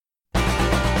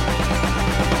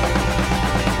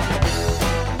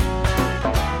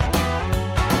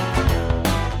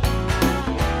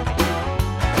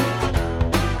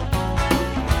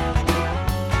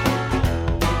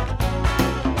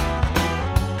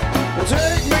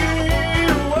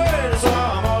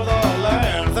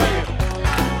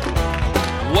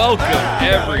Welcome,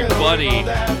 everybody,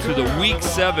 to the Week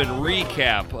 7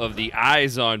 recap of the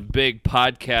Eyes on Big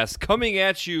podcast, coming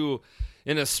at you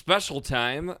in a special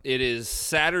time. It is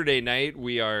Saturday night.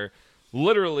 We are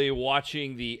literally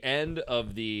watching the end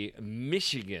of the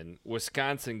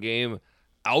Michigan-Wisconsin game.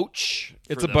 Ouch.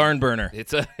 It's a barn burner.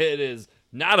 It is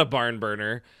not a barn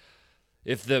burner.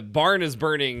 If the barn is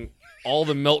burning, all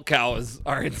the milk cows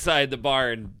are inside the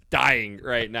barn dying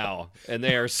right now, and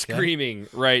they are screaming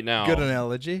right now. Good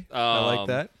analogy. I like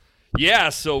that. Yeah,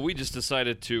 so we just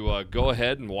decided to go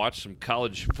ahead and watch some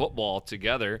college football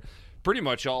together pretty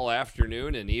much all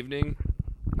afternoon and evening.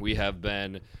 We have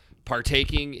been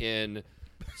partaking in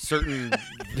certain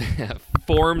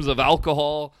forms of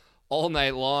alcohol all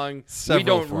night long. We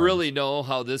don't really know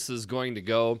how this is going to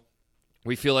go.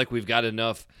 We feel like we've got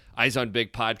enough Eyes on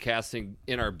Big podcasting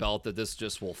in our belt that this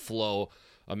just will flow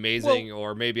amazing,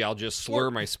 or maybe I'll just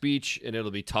slur my speech and it'll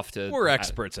be tough to... We're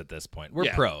experts at this point.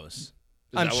 We're pros.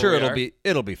 I'm that sure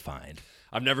it'll be fine.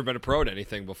 I've never been a pro at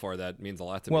anything before. That means a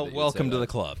lot to me. Well, welcome to the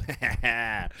club.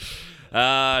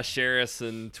 Share us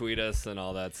and tweet us and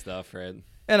all that stuff, right?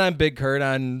 And I'm Big Kurt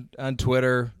on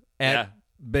Twitter, at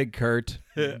Big Kurt,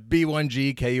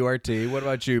 B1GKURT. What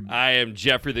about you? I am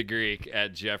Jeffrey the Greek,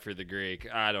 at Jeffrey the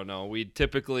Greek. I don't know. We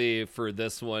typically, for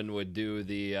this one, would do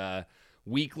the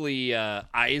weekly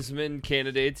Eisman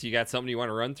candidates. You got something you want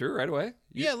to run through right away?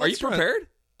 Are you prepared?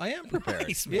 I am prepared.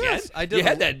 Nice, man. Yes, I did. You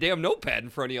had that damn notepad in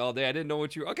front of you all day. I didn't know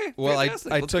what you... Okay, well,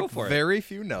 fantastic. I took very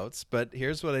few notes, but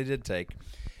here's what I did take.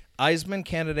 Eisman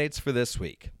candidates for this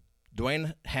week.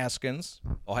 Dwayne Haskins,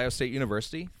 Ohio State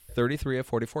University, 33 of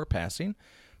 44 passing,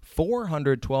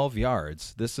 412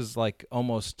 yards. This is like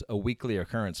almost a weekly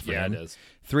occurrence for him. Yeah, it is.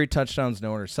 3 touchdowns,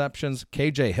 no interceptions.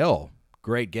 KJ Hill,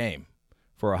 great game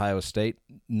for Ohio State.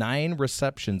 9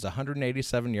 receptions,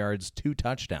 187 yards, 2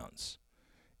 touchdowns.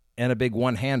 And a big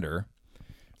one-hander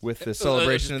with the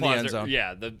celebration in the end zone.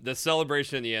 Yeah, the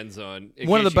celebration in the end zone.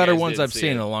 One of the better ones I've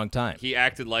seen in a long time. He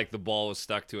acted like the ball was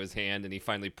stuck to his hand, and he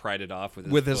finally pried it off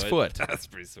with his foot. That's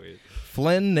pretty sweet.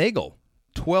 Flynn Nagel,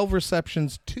 12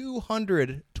 receptions,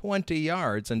 220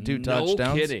 yards, and 2 touchdowns.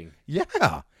 No kidding.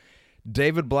 Yeah.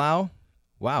 David Blau,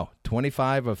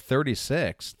 25 of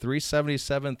 36,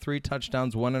 377, 3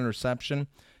 touchdowns, 1 interception.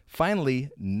 Finally,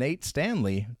 Nate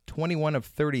Stanley, 21 of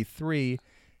 33,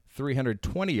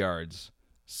 320 yards,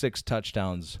 6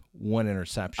 touchdowns, 1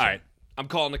 interception. All right, I'm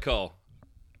calling the call.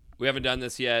 We haven't done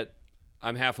this yet.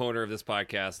 I'm half owner of this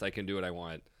podcast. I can do what I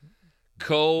want.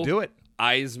 Do it.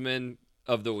 Eisman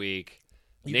of the week.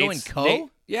 You going Co?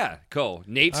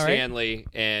 Nate Stanley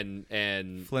and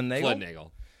Flynn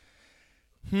Nagel.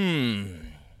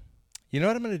 You know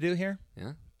what I'm going to do here?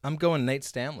 Yeah. I'm going Nate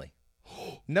Stanley.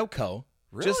 No Co.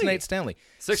 Really? Just Nate Stanley.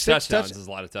 6 touchdowns is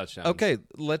a lot of touchdowns. Okay,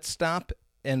 let's stop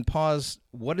and pause.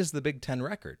 What is the Big Ten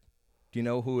record? Do you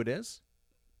know who it is?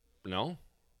 No.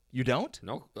 You don't?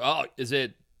 No. Oh, is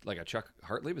it like a Chuck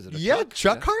Hartley? Is it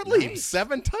Chuck Hartley. Nice.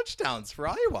 7 touchdowns for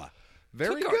Iowa.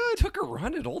 Very good. Took a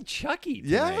run at old Chucky tonight.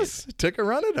 Yes, took a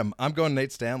run at him. I'm going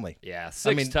Nate Stanley. Yeah,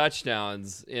 6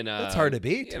 touchdowns in a... That's hard to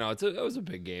beat. You know, it was a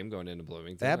big game going into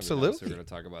Bloomington. Absolutely. We're going to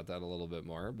talk about that a little bit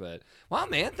more. But, wow,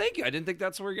 man, thank you. I didn't think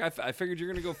that's where... I figured you're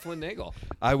going to go Flynn Nagel.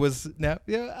 I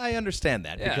understand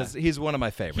that because he's one of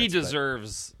my favorites. He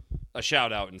deserves a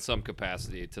shout-out in some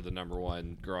capacity to the number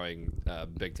one growing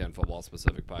Big Ten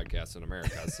football-specific podcast in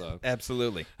America. So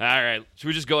Absolutely. All right. Should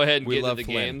we just go ahead and get into the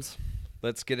Flynn. games?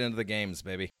 Let's get into the games,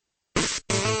 baby.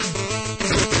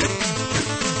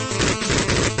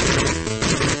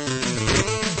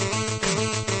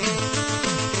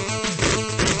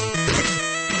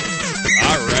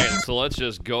 So let's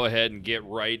just go ahead and get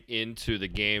right into the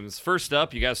games. First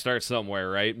up, you got to start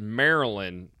somewhere, right?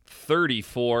 Maryland,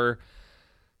 34.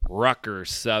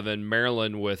 Rutgers, 7.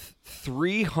 Maryland with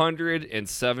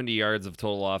 370 yards of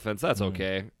total offense. That's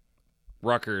okay.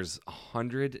 Rutgers,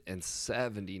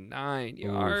 179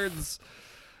 yards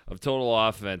of total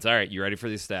offense. All right, you ready for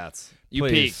these stats? You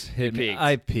Please, peaked.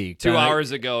 I peaked. 2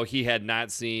 hours ago, he had not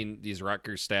seen these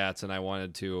Rutgers stats, and I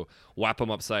wanted to whap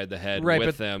him upside the head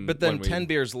with them. But then 10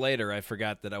 beers later, I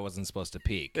forgot that I wasn't supposed to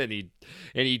peak. And he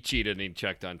cheated, and he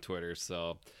checked on Twitter.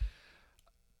 So,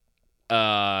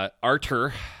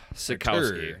 Artur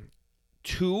Sikowski,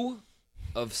 2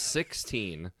 of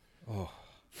 16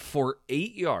 for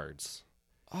 8 yards,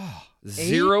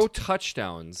 0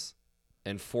 touchdowns,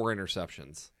 and 4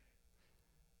 interceptions.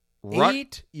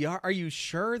 8 yards? Are you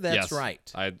sure that's right?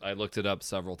 I looked it up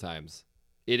several times.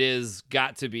 It is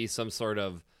got to be some sort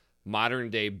of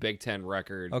modern-day Big Ten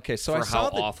record for how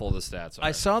awful the stats are.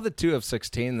 I saw the 2 of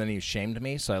 16, then you shamed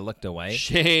me, so I looked away.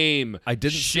 Shame. I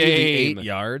didn't see the 8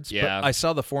 yards, yeah. but I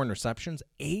saw the 4 interceptions.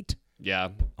 8 Yeah,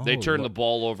 they Oh, turned the look.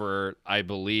 ball over. I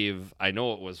believe. I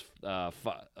know it was. I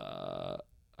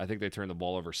think they turned the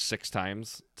ball over 6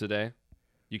 times today.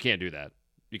 You can't do that.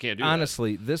 You can't do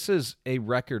Honestly, this is a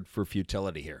record for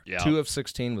futility here. Yeah. 2 of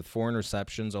 16 with 4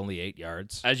 interceptions, only 8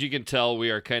 yards. that. As you can tell,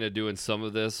 we are kind of doing some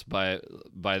of this by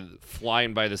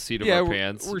flying by the seat of our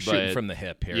pants. We're shooting but- from the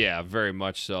hip here. Yeah, very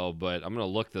much so. But I'm gonna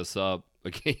look this up.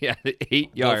 Okay, yeah,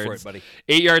 8 Go yards. for it, buddy.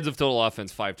 8 yards of total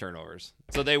offense, 5 turnovers.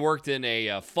 So they worked in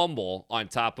a fumble on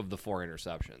top of the 4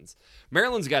 interceptions.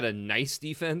 Maryland's got a nice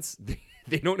defense.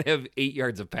 They don't have 8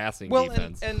 yards of passing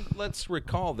defense. And let's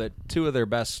recall that 2 of their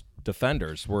best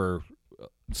defenders were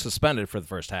suspended for the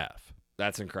first half.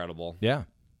 That's incredible. Yeah.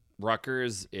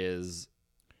 Rutgers is.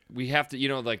 We have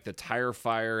to, like the tire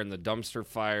fire and the dumpster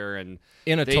fire and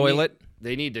In a they toilet.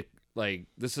 they need to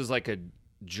this is like a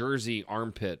Jersey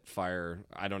armpit fire.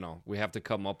 I don't know. We have to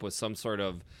come up with some sort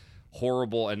of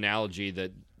horrible analogy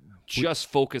that just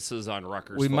focuses on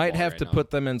Rutgers. We might have right to now. put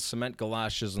them in cement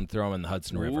galoshes and throw them in the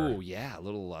Hudson River. Ooh, yeah, a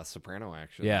little Soprano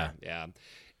action. Yeah. Yeah.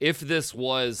 If this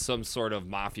was some sort of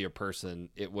mafia person,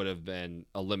 it would have been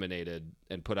eliminated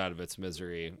and put out of its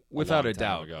misery Without a long time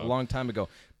doubt. ago. A long time ago.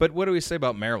 But what do we say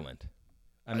about Maryland?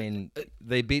 I mean,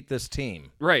 they beat this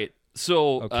team. Right.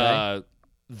 So Okay.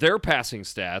 their passing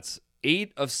stats,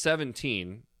 8 of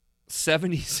 17,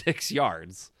 76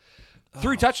 yards,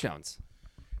 3 touchdowns.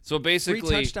 So 3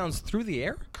 basically, touchdowns through the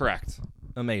air? correct.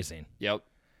 Amazing. Yep.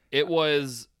 It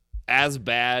was as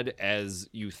bad as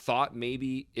you thought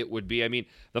maybe it would be. I mean,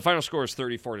 the final score is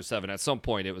 34-7. At some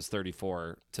point, it was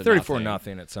 34 to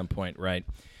 34-0 at some point, right?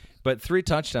 But 3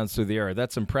 touchdowns through the air,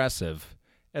 that's impressive.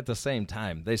 At the same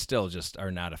time, they still just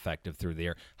are not effective through the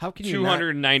air. How can you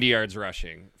 290 yards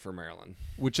rushing for Maryland.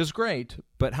 which is great,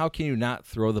 but how can you not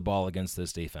throw the ball against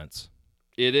this defense?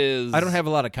 It is. I don't have a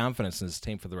lot of confidence in this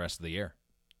team for the rest of the year.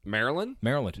 Maryland?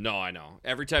 Maryland. No, I know.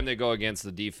 Every time they go against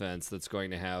the defense that's going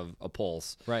to have a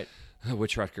pulse, Right.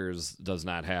 which Rutgers does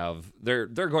not have, they're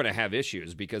going to have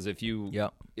issues because if you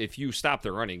stop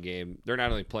their running game, they're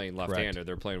not only playing left-handed,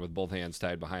 they're playing with both hands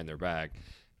tied behind their back.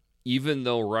 Even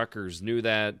though Rutgers knew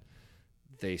that,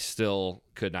 they still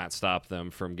could not stop them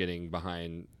from getting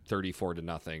behind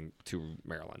 34-0 to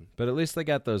Maryland. But at least they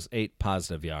got those 8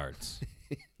 positive yards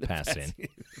passing.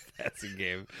 That's a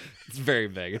game. It's very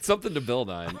big. It's something to build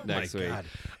on next week. God.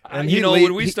 And And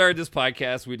when we started this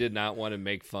podcast, we did not want to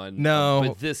make fun. No.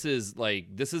 But this is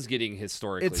getting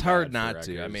historically. It's hard bad for not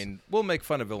to. I Rutgers. mean, we'll make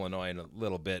fun of Illinois in a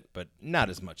little bit, but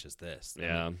not as much as this.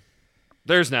 Yeah.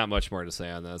 There's not much more to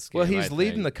say on this game. Well, he's I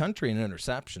leading think. the country in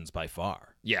interceptions by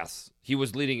far. Yes. He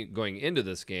was leading going into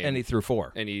this game. And he threw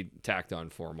 4. and he tacked on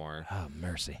 4 more. Oh,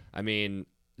 mercy. I mean,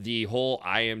 the whole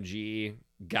IMG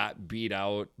got beat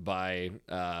out by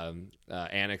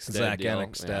Annexstad Zach deal.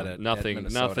 Annexstad Yeah, at nothing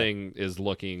Minnesota. is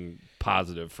looking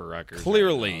positive for Rutgers. right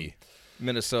Clearly,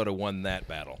 Minnesota won that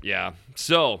battle. now. Yeah.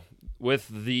 So with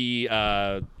the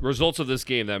results of this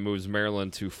game, that moves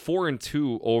Maryland to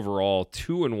 4-2 overall,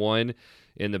 2-1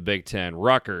 in the Big Ten.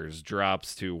 Rutgers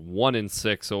drops to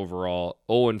 1-6 overall,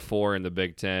 0-4 in the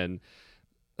Big Ten.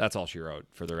 That's all she wrote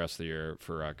for the rest of the year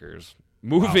for Rutgers.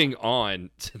 Moving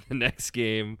on to the next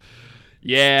game.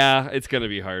 Yeah, it's going to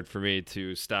be hard for me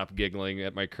to stop giggling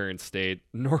at my current state.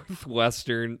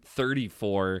 Northwestern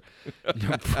 34,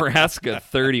 Nebraska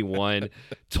 31.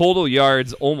 Total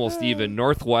yards almost even.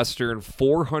 Northwestern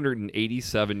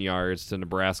 487 yards to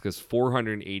Nebraska's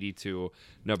 482.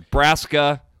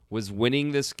 Nebraska was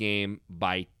winning this game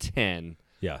by 10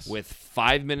 Yes. with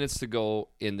 5 minutes to go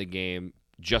in the game,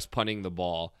 just punting the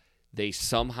ball. They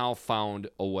somehow found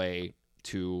a way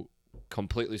to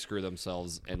completely screw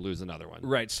themselves and lose another one.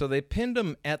 Right, so they pinned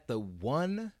him at the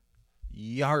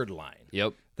 1-yard line.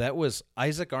 Yep. That was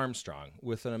Isaac Armstrong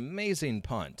with an amazing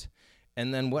punt.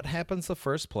 And then what happens the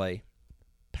first play?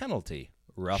 Penalty.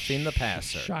 Roughing the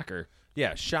passer. Shocker.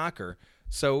 Yeah, shocker.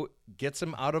 So gets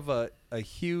him out of a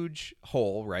huge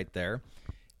hole right there.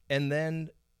 And then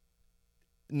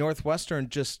Northwestern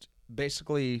just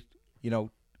basically,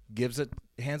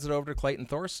 hands it over to Clayton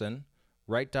Thorson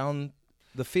right down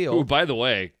the field. Who, by the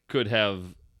way, could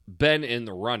have been in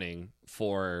the running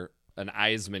for an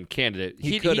Eisman candidate.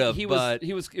 He could have, but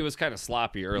it was kind of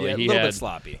sloppy early. yeah, a He little had bit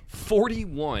sloppy.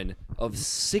 41 of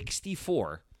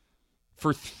 64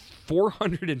 for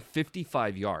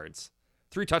 455 yards,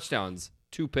 3 touchdowns,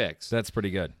 2 picks. That's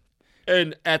pretty good.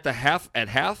 And at half,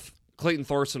 Clayton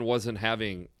Thorson wasn't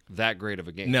having that great of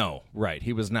a game. No, right.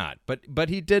 He was not. But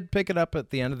he did pick it up at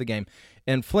the end of the game.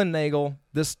 And Flynn Nagel,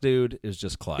 this dude is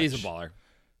just clutch. He's a baller.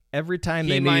 Every time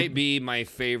He they might be my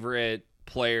favorite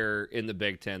player in the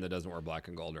Big Ten that doesn't wear black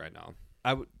and gold right now.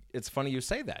 it's funny you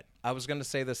say that. I was going to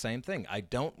say the same thing. I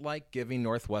don't like giving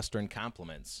Northwestern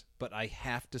compliments, but I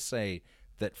have to say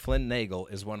that Flynn Nagel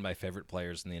is one of my favorite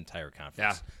players in the entire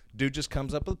conference. Yeah. Dude just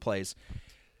comes up with plays.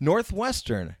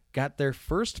 Northwestern got their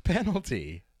first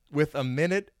penalty with 1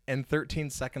 minute and 13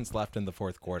 seconds left in the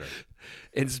fourth quarter.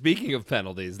 And speaking of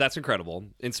penalties, that's incredible.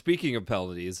 And speaking of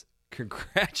penalties,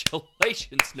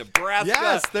 congratulations, Nebraska.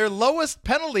 Yes, their lowest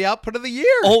penalty output of the year.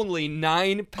 Only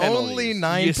 9 penalties. Only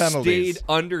 9 you penalties. Stayed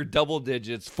under double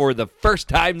digits for the first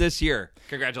time this year.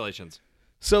 Congratulations.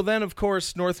 So then, of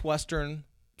course, Northwestern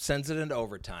sends it into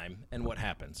overtime, and what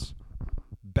happens?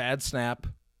 Bad snap,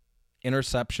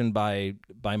 interception by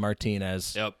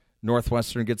Martinez. Yep.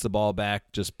 Northwestern gets the ball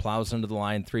back, just plows into the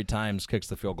line 3 times, kicks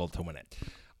the field goal to win it.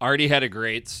 Already had a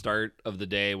great start of the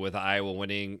day with Iowa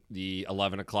winning the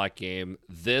 11 o'clock game.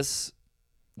 This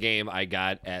game I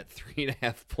got at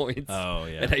 3.5 points. Oh,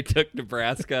 yeah. And I took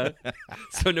Nebraska.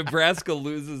 So Nebraska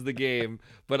loses the game,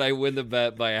 but I win the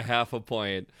bet by 0.5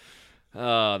 point.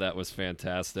 Oh, that was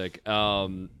fantastic.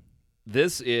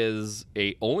 This is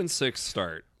a 0-6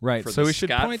 start. Right, For so the we should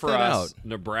Scott point that Frost out.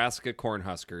 Nebraska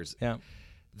Cornhuskers. Yeah.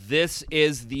 This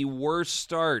is the worst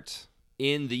start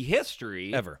in the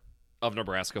history Ever. of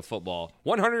Nebraska football.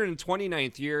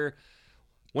 129th year,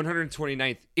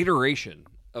 129th iteration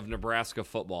of Nebraska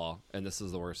football, and this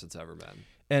is the worst it's ever been.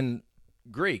 And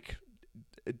Greek,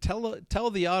 tell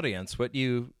the audience what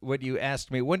you asked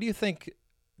me. When do you think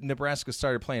Nebraska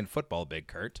started playing football, Big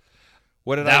Kurt?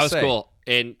 What did I say? That was cool.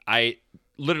 And I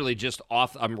literally just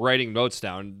I'm writing notes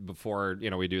down before,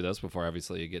 we do this, before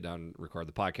obviously you get down and record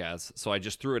the podcast. So I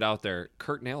just threw it out there.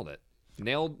 Kurt nailed it.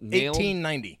 Nailed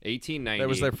 1890. 1890. That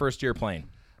was their first year playing.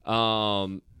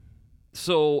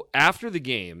 So after the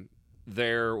game,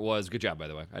 there was good job, by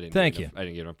the way. I didn't Thank give you. enough, I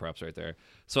didn't give enough props right there.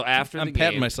 So after I'm the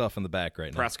patting game myself in the back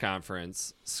right now. press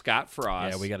conference, Scott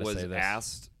Frost we gotta was say this.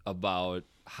 asked about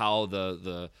how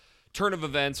the turn of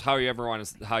events, how you want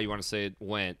to say it,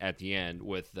 went at the end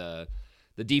with the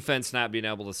defense not being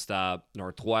able to stop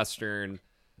Northwestern.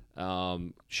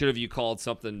 Should have you called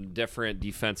something different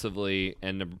defensively?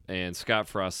 And Scott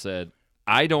Frost said,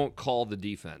 "I don't call the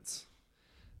defense.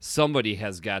 Somebody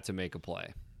has got to make a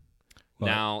play." Well,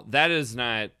 now, that is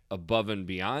not above and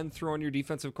beyond throwing your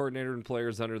defensive coordinator and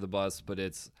players under the bus, but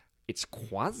it's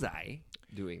quasi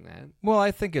doing that. Well,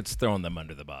 I think it's throwing them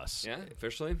under the bus. Yeah,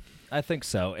 officially. I think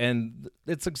so. And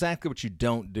it's exactly what you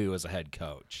don't do as a head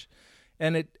coach.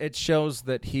 And it shows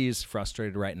that he's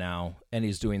frustrated right now and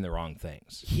he's doing the wrong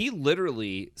things. He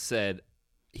literally said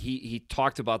he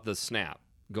talked about the snap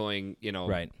going,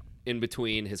 Right. in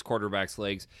between his quarterback's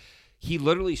legs. He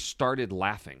literally started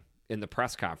laughing in the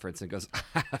press conference and goes,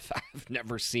 I've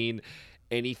never seen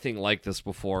anything like this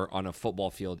before on a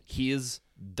football field. He is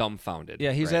dumbfounded.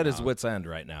 Yeah, he's right at his now. wit's end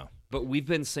right now. But we've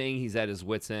been saying he's at his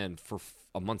wit's end for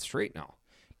a month straight now.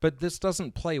 But this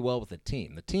doesn't play well with the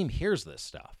team. The team hears this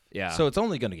stuff. Yeah. So it's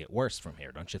only going to get worse from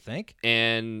here, don't you think?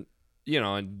 And,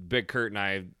 and Big Kurt and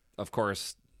I, of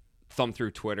course, thumb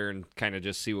through Twitter and kind of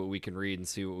just see what we can read and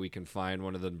see what we can find.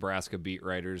 One of the Nebraska beat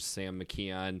writers, Sam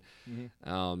McKeon,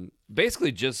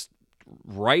 basically just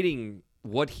writing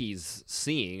what he's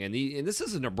seeing. And this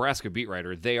is a Nebraska beat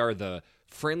writer. They are the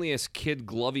friendliest,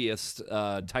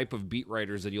 kid-gloviest type of beat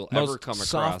writers that you'll ever come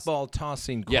across. Softball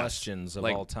tossing questions of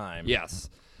all time. Yes.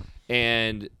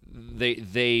 And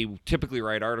they typically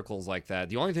write articles like that.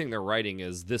 The only thing they're writing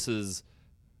is this is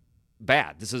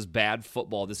bad. This is bad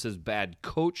football. This is bad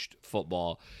coached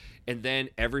football. And then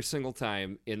every single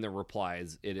time in the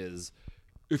replies, it is,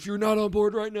 if you're not on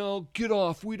board right now, get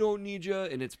off. We don't need you.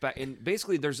 And it's bad. And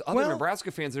basically, there's other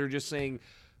Nebraska fans that are just saying,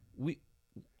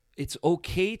 it's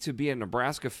okay to be a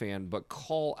Nebraska fan, but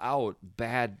call out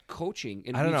bad coaching.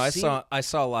 And I don't know. I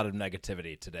saw a lot of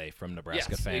negativity today from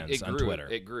Nebraska fans on Twitter.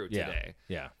 It grew today.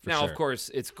 Yeah. Now, of course,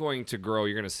 it's going to grow.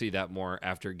 You're going to see that more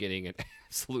after getting an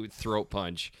absolute throat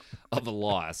punch of a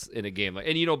loss in a game.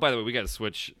 And, by the way, we got to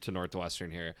switch to Northwestern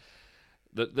here.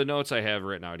 The notes I have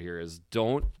written out here is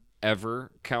don't ever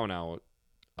count out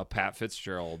a Pat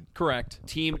Fitzgerald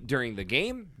team during the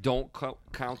game. Don't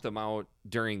count them out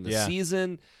during the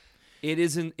season. It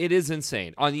is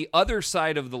insane. On the other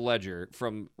side of the ledger,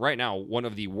 from right now, one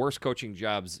of the worst coaching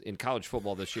jobs in college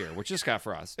football this year, which is Scott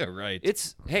Frost. Yeah, right.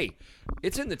 It's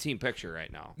in the team picture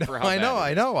right now. For how I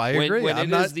know. I agree. When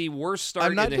it is the worst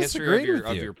start in the history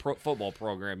of your football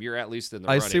program, you're at least in the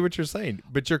running. I see what you're saying,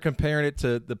 but you're comparing it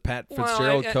to the Pat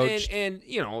Fitzgerald coach. And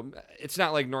it's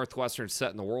not like Northwestern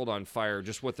setting the world on fire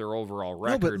just with their overall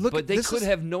record, but they could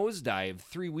have nosedived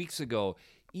 3 weeks ago.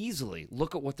 Easily.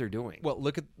 Look at what they're doing. Well,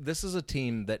 this is a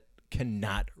team that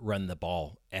cannot run the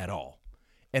ball at all.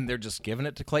 And they're just giving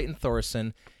it to Clayton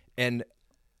Thorson. And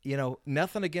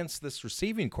nothing against this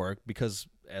receiving corps because,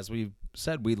 as we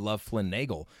said, we love Flynn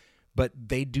Nagel, but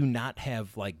they do not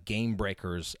have like game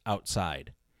breakers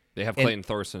outside. They have Clayton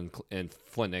Thorson and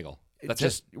Flynn Nagel. That's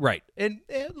just right, and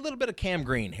a little bit of Cam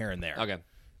Green here and there. Okay,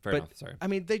 fair enough. Sorry. I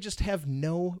mean, they just have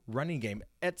no running game.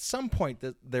 At some point,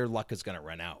 their luck is going to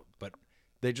run out, but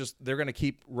they're going to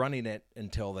keep running it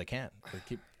until they can.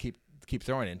 They keep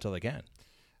throwing it until they can.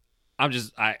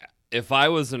 If I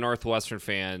was a Northwestern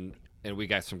fan, and we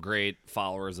got some great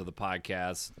followers of the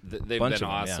podcast, they've been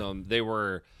awesome. Yeah. They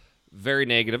were very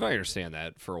negative. I understand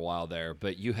that for a while there,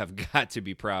 but you have got to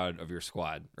be proud of your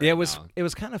squad. Right yeah, it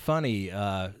was kind of funny.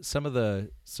 Some of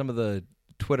the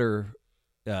Twitter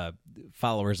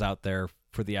followers out there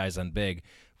for the Eyes on Big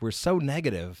were so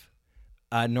negative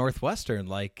on Northwestern,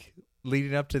 like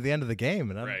leading up to the end of the game,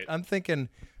 and I'm thinking,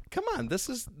 come on,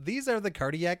 these are the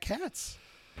Cardiac Cats.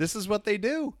 This is what they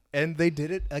do, and they did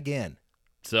it again.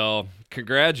 So,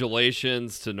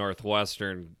 congratulations to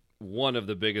Northwestern. One of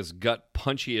the biggest gut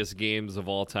punchiest games of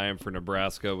all time for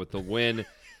Nebraska with the win.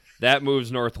 That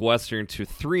moves Northwestern to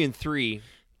 3-3,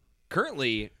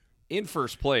 currently in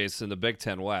first place in the Big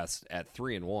Ten West at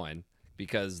 3-1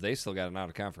 because they still got an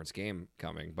out-of-conference game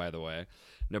coming, by the way.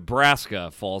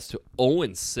 Nebraska falls to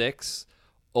 0-6,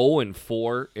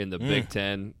 0-4 in the Big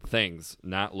Ten. Things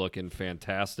not looking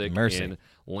fantastic in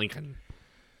Lincoln.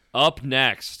 Up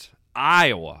next,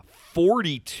 Iowa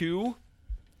 42,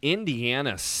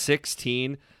 Indiana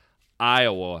 16.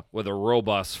 Iowa with a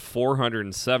robust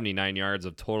 479 yards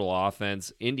of total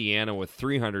offense. Indiana with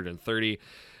 330.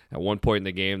 At one point in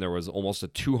the game, there was almost a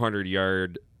 200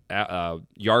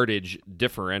 yardage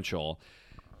differential.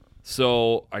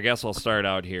 So I guess I'll start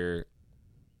out here.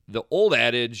 The old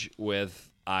adage with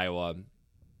Iowa,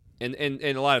 and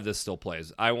a lot of this still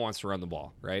plays. Iowa wants to run the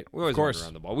ball, right? We always want to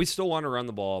run the ball. We still want to run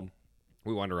the ball.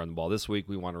 We want to run the ball this week.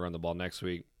 We want to run the ball next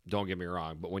week. Don't get me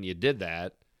wrong. But when you did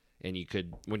that, and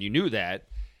when you knew that,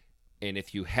 and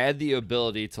if you had the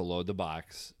ability to load the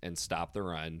box and stop the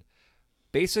run,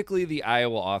 basically the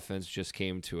Iowa offense just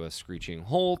came to a screeching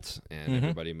halt, and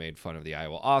everybody made fun of the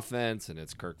Iowa offense, and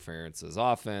it's Kirk Ferentz's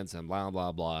offense, and blah,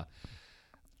 blah, blah.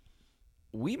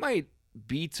 We might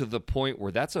be to the point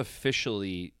where that's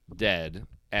officially dead,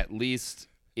 at least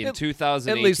in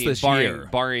 2018, at least this year.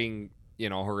 Barring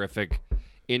horrific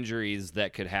injuries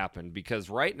that could happen. Because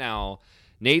right now,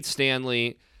 Nate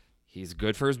Stanley, he's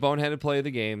good for his boneheaded play of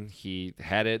the game. He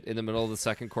had it in the middle of the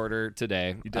second quarter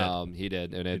today. He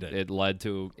did. And it led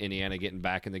to Indiana getting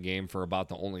back in the game for about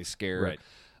the only scare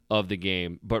of the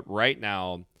game. But right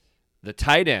now, the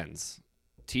tight ends,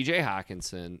 TJ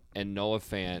Hawkinson and Noah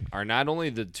Fant, are not only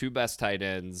the two best tight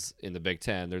ends in the Big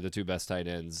Ten, they're the two best tight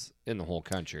ends in the whole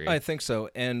country. I think so.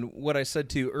 And what I said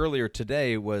to you earlier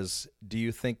today was, do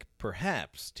you think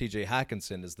perhaps TJ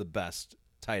Hawkinson is the best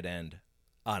tight end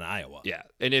on Iowa? Yeah.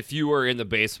 And if you were in the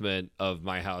basement of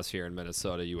my house here in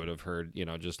Minnesota, you would have heard,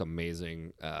 just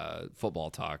amazing football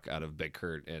talk out of Big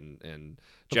Kurt and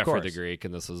Jeffrey the Greek.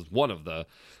 And this is one of the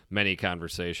many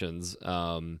conversations.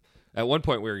 At one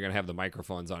point, we were going to have the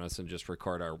microphones on us and just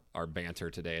record our banter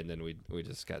today, and then we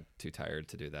just got too tired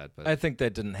to do that. But I think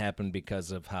that didn't happen because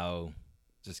of how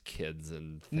just kids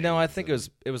and no, I think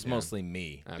it was mostly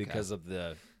me because of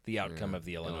the outcome of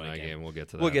the Illinois game. We'll get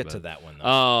to that. We'll get to that one,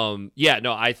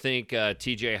 though. I think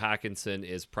T.J. Hawkinson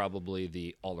is probably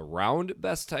the all-around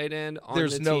best tight end on the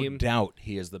team. There's no doubt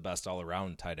he is the best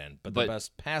all-around tight end, but the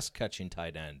best pass-catching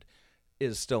tight end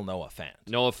is still Noah Fant.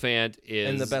 Noah Fant is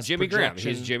and the best Jimmy Graham.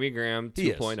 He's Jimmy Graham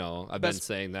 2.0. I've been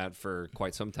saying that for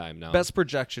quite some time now. Best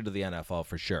projection to the NFL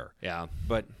for sure. Yeah.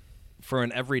 But for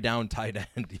an every down tight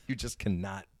end, you just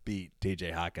cannot beat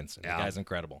TJ Hawkinson. Yeah. The guy's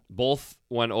incredible. Both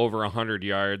went over 100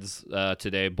 yards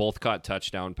today. Both caught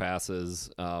touchdown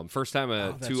passes. First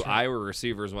time two Iowa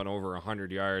receivers went over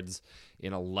 100 yards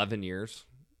in 11 years.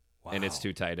 Wow. And it's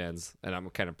two tight ends, and I'm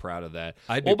kind of proud of that.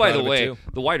 By the way,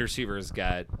 the wide receivers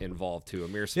got involved too.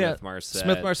 Amir Smith-Marset.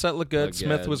 Smith-Marset looked good.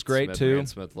 Smith was great too.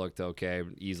 Smith looked okay.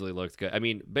 Easily looked good. I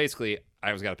mean, basically,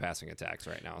 Iowa's got passing attacks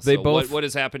right now. What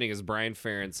is happening is Brian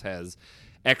Ferentz has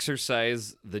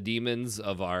exercised the demons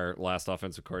of our last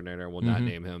offensive coordinator. We'll not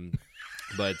name him.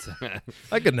 But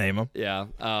I could name him. Yeah.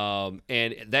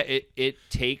 And that it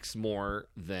takes more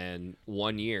than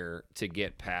 1 year to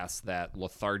get past that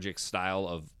lethargic style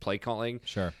of play calling.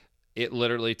 Sure. It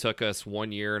literally took us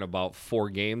 1 year and about 4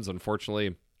 games.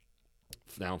 Unfortunately,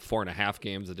 now 4.5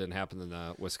 games. It didn't happen in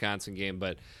the Wisconsin game.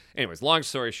 But anyways, long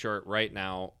story short, right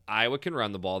now, Iowa can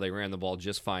run the ball. They ran the ball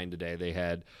just fine today. They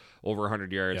had over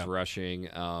 100 yards rushing.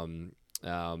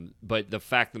 But the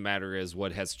fact of the matter is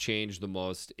what has changed the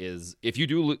most is if you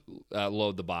do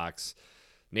load the box,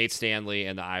 Nate Stanley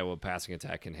and the Iowa passing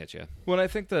attack can hit you. Well, I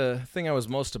think the thing I was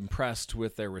most impressed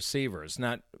with their receivers,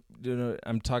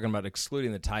 I'm talking about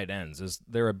excluding the tight ends, is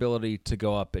their ability to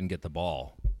go up and get the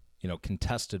ball.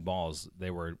 Contested balls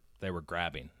they were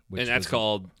grabbing. And that's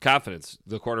called confidence.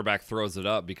 The quarterback throws it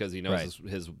up because he knows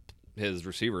his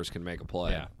receivers can make a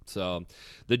play. Yeah. So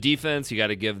the defense, you got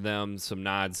to give them some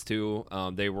nods too.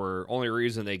 Only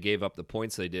reason they gave up the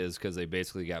points they did is because they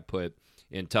basically got put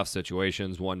in tough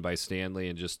situations, one by Stanley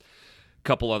and just a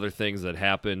couple other things that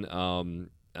happened.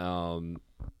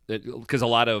 Because a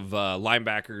lot of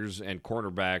linebackers and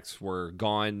cornerbacks were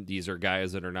gone. These are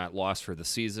guys that are not lost for the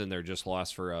season. They're just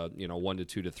lost for a 1 to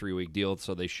 2 to 3 week deal,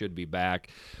 so they should be back.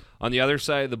 On the other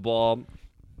side of the ball,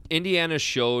 Indiana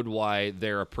showed why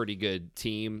they're a pretty good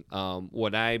team. When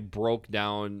we broke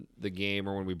down the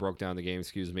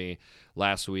game,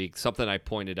 last week, something I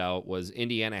pointed out was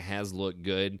Indiana has looked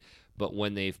good, but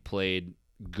when they've played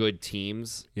good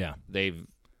teams, they've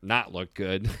not looked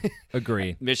good.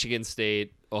 Agree. Michigan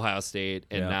State, Ohio State,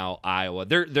 and now Iowa.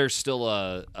 They're still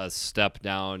a step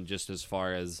down just as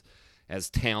far as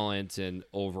talent and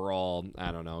overall,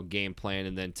 I don't know, game plan.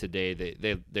 And then today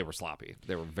they were sloppy.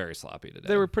 They were very sloppy today.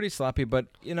 They were pretty sloppy, but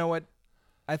you know what?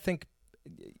 I think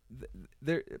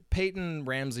Peyton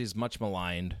Ramsey's much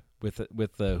maligned with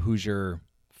the Hoosier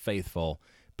faithful,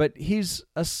 but he's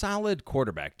a solid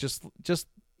quarterback. Just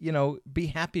be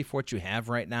happy for what you have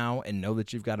right now and know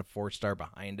that you've got a 4-star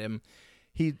behind him.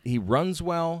 He runs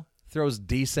well, throws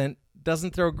decent,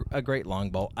 doesn't throw a great long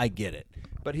ball. I get it.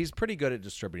 But he's pretty good at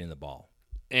distributing the ball.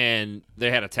 And they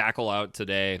had a tackle out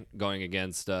today going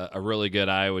against a really good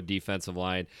Iowa defensive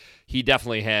line. He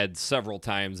definitely had several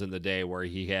times in the day where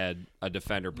he had a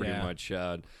defender pretty much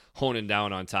honing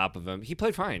down on top of him. He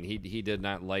played fine. He did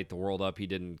not light the world up. He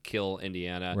didn't kill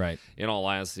Indiana. Right. In all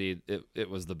honesty, it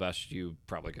was the best you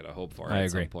probably could have hoped for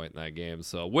at some point in that game.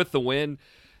 So with the win,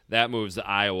 that moves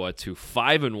Iowa to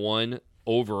 5-1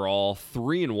 overall,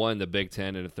 3-1 the Big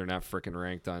Ten. And if they're not freaking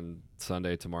ranked on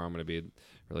Sunday tomorrow, I'm going to be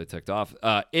really ticked off.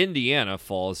 Indiana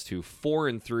falls to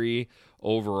 4-3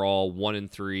 overall,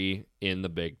 1-3 in the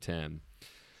Big Ten.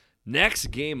 Next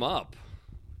game up,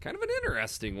 kind of an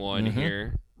interesting one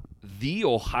here. The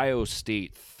Ohio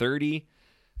State 30,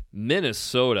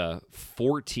 Minnesota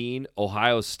 14.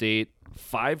 Ohio State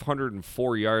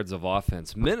 504 yards of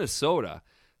offense. Minnesota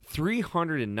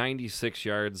 396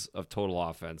 yards of total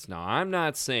offense. Now, I'm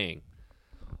not saying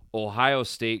Ohio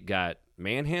State got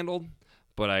manhandled,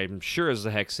 but I'm sure as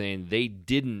the heck saying they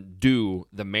didn't do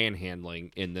the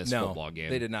manhandling in this football game.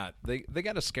 They did not. They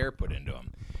got a scare put into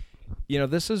them.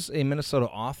 This is a Minnesota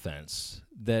offense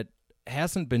that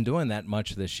hasn't been doing that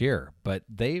much this year, but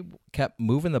they kept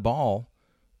moving the ball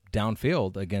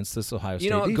downfield against this Ohio State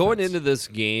defense. Going into this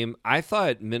game, I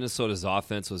thought Minnesota's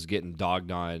offense was getting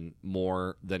dogged on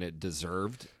more than it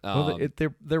deserved. Well,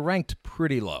 they're ranked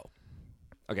pretty low.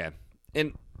 Okay,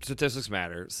 and statistics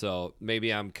matter, so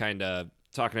maybe I'm kind of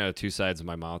talking out of two sides of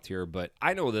my mouth here, but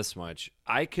I know this much.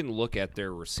 I can look at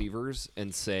their receivers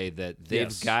and say that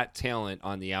they've got talent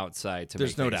on the outside to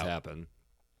make things happen.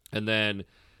 And then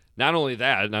not only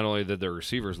did their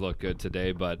receivers look good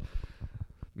today, but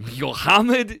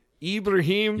Mohamed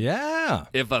Ibrahim. Yeah.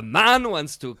 If a man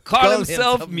wants to call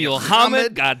himself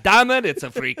Mohamed, God damn it, it's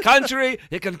a free country.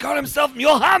 He can call himself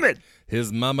Mohamed.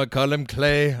 His mama call him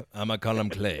Clay. I'ma call him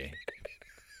Clay.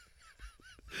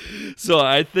 So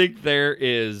I think there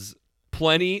is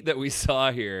plenty that we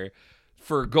saw here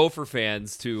for Gopher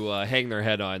fans to hang their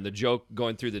head on. The joke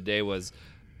going through the day was,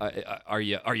 are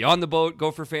you on the boat,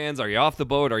 Gopher fans? Are you off the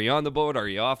boat? Are you on the boat? Are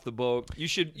you off the boat? Do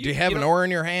you have an oar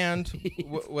in your hand?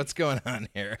 What's going on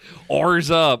here? Oars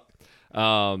up.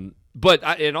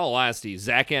 But in all honesty,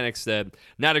 Zach Annick said,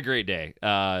 not a great day.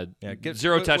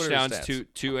 0 touchdowns,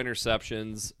 two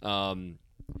interceptions.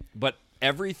 But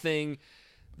everything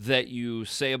that you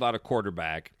say about a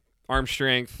quarterback, arm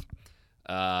strength,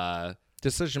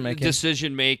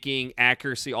 decision making,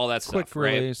 accuracy, all that quick stuff,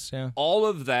 release, right? All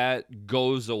of that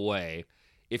goes away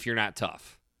if you're not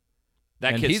tough.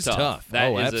 That kid's he's tough.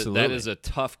 Absolutely. That is a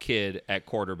tough kid at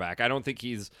quarterback. I don't think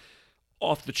he's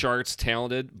off the charts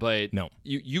talented, but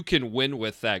you can win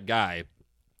with that guy,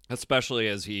 especially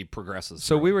as he progresses.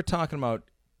 So we were talking about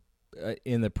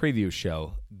in the preview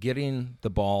show, getting the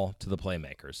ball to the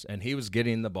playmakers, and he was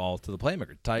getting the ball to the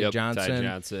playmakers. Ty Johnson,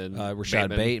 Rashad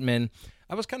Bateman.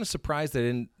 I was kind of surprised they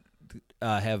didn't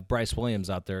have Bryce Williams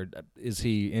out there. Is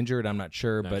he injured? I'm not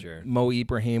sure, but Mo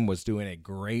Ibrahim was doing a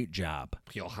great job.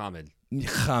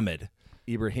 Mohamed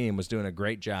Ibrahim was doing a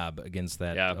great job against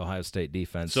that Ohio State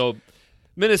defense. So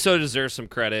Minnesota deserves some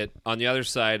credit. On the other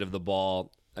side of the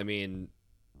ball, I mean,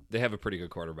 They have a pretty good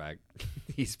quarterback.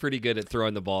 He's pretty good at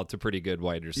throwing the ball to pretty good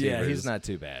wide receivers. Yeah, he's not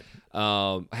too bad.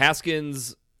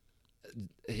 Haskins,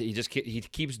 he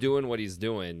keeps doing what he's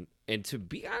doing. And to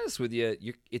be honest with you,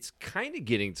 it's kind of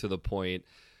getting to the point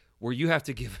where you have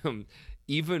to give him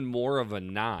even more of a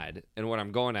nod. And what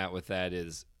I'm going at with that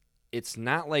is it's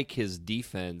not like his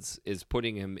defense is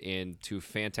putting him into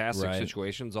fantastic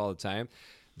situations all the time.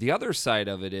 The other side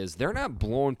of it is they're not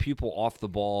blowing people off the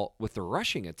ball with the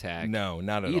rushing attack. No,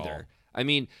 not at all. I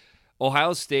mean,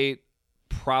 Ohio State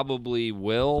probably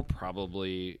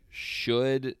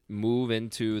should move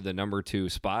into the number 2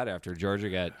 spot after Georgia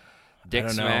got dick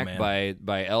smacked by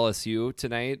LSU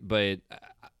tonight. But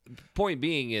point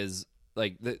being is,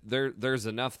 like, there's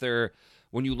enough there.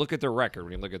 When you look at their record,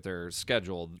 when you look at their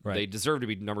schedule, they deserve to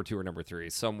be number 2 or number 3,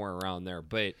 somewhere around there.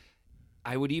 But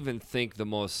I would even think the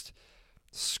most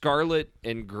scarlet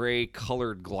and gray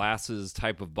colored glasses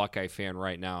type of Buckeye fan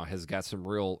right now has got some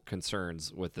real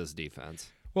concerns with this defense.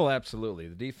 Well, absolutely.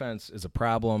 The defense is a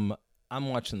problem. I'm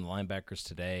watching the linebackers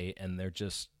today, and they're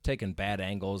just taking bad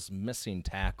angles, missing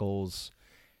tackles.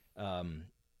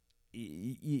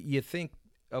 You think,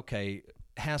 okay,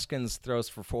 Haskins throws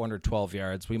for 412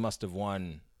 yards. We must have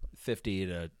won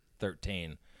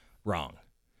 50-13. Wrong.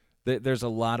 There's a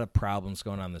lot of problems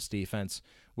going on in this defense,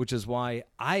 which is why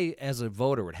I, as a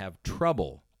voter, would have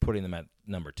trouble putting them at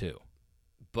number 2.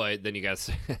 But then you got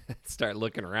to start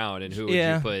looking around, and who would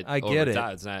you put I get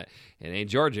over top? It ain't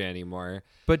Georgia anymore.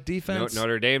 But defense,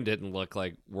 Notre Dame didn't look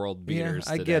like world beaters.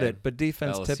 I get it. But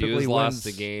defense LSU's typically lost wins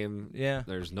the game. Yeah,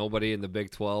 there's nobody in the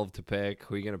Big 12 to pick.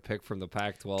 Who are you going to pick from the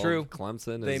Pac-12? True.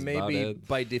 Clemson. They is may about be it.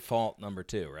 by default number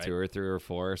 2, right? 2 or 3 or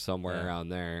 4, somewhere around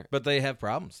there. But they have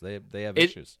problems. They have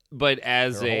issues. But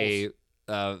as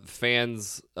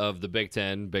fans of the Big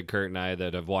Ten, Big Kurt and I,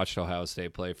 that have watched Ohio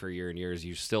State play for years and years,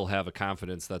 you still have a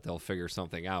confidence that they'll figure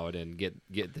something out and get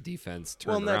the defense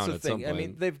turned around at some point. I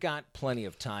mean, they've got plenty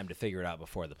of time to figure it out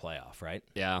before the playoff, right?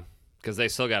 Yeah, because they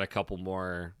still got a couple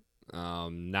more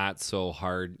not so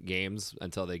hard games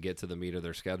until they get to the meat of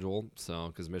their schedule. So,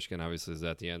 because Michigan obviously is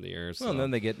at the end of the year. So. Well, and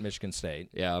then they get Michigan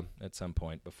State. Yeah, at some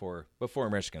point before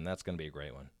Michigan. That's going to be a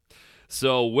great one.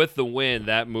 So with the win,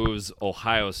 that moves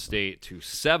Ohio State to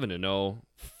 7-0,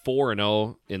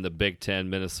 4-0 in the Big Ten.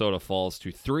 Minnesota falls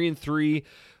to 3-3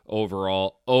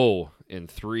 overall,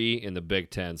 0-3 in the Big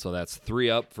Ten. So that's 3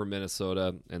 up for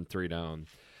Minnesota and 3 down.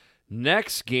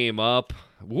 Next game up,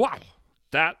 wow,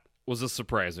 that was a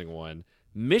surprising one.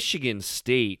 Michigan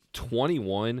State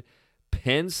 21,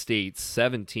 Penn State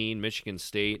 17. Michigan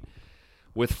State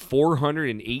with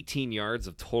 418 yards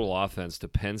of total offense to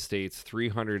Penn State's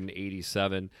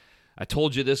 387. I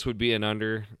told you this would be an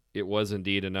under. It was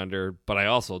indeed an under, but I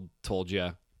also told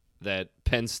you that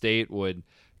Penn State would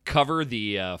cover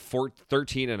the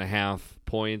 13.5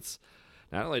 points.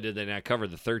 Not only did they not cover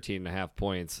the 13.5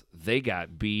 points, they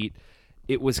got beat.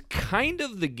 It was kind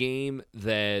of the game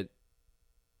that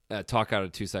talk out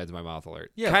of two sides of my mouth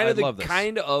alert. Yeah, love this.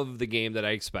 Kind of the game that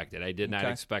I expected. I did not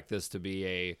expect this to be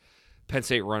a Penn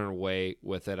State running away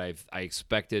with it. I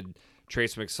expected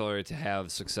Trace McSorley to have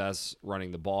success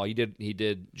running the ball. He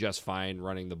did just fine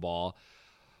running the ball.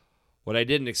 What I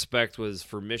didn't expect was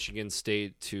for Michigan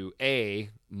State to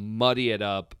muddy it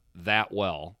up that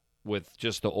well with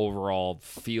just the overall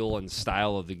feel and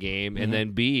style of the game, and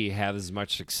then B, have as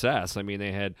much success. I mean,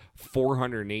 they had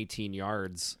 418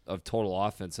 yards of total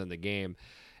offense in the game.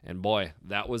 And boy,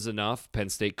 that was enough. Penn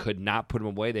State could not put them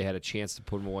away. They had a chance to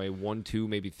put them away 1, 2,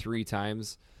 maybe 3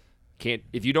 times.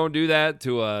 If you don't do that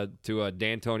to a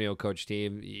D'Antonio coach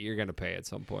team, you're going to pay at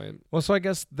some point. Well, so I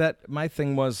guess that my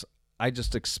thing was I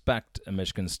just expect a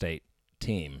Michigan State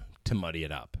team to muddy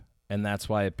it up. And that's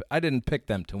why I didn't pick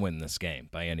them to win this game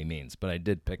by any means, but I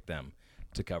did pick them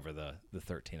to cover the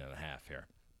 13.5 here.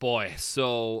 Boy,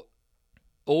 so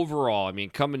overall, I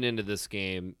mean, coming into this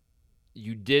game,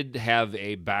 you did have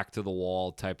a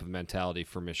back-to-the-wall type of mentality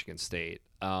for Michigan State.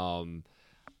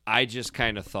 I just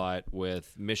kind of thought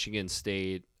with Michigan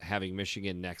State having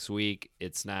Michigan next week,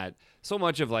 it's not so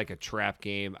much of like a trap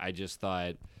game. I just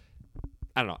thought,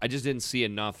 I don't know, I just didn't see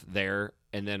enough there.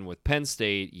 And then with Penn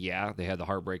State, they had the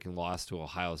heartbreaking loss to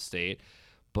Ohio State.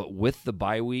 But with the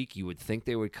bye week, you would think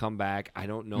they would come back. I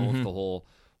don't know if the whole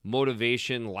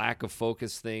motivation, lack of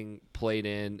focus thing played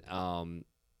in. I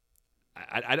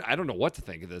don't know what to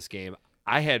think of this game.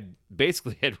 I had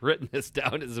written this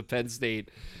down as a Penn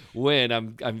State win.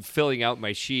 I'm filling out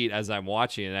my sheet as I'm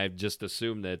watching, and I just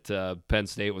assumed that Penn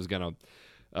State was going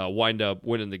to wind up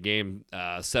winning the game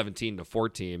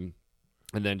 17-14,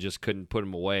 and then just couldn't put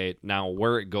them away. Now,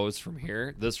 where it goes from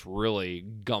here, this really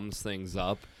gums things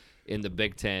up in the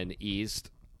Big Ten East.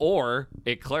 Or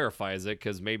it clarifies it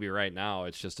because maybe right now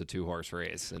it's just a 2-horse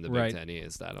race in the Big Ten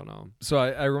East. I don't know. So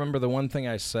I remember the one thing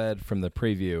I said from the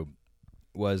preview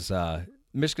was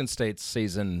Michigan State's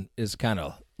season is kind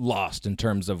of lost in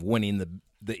terms of winning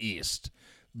the East.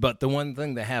 But the one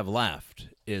thing they have left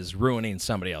is ruining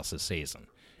somebody else's season.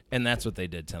 And that's what they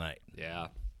did tonight. Yeah.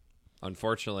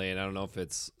 Unfortunately, and I don't know if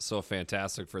it's so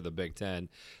fantastic for the Big Ten.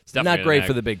 It's not great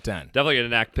for the Big Ten. Definitely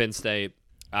going to knock Penn State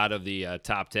out of the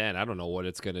top 10. I don't know what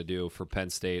it's going to do for Penn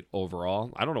State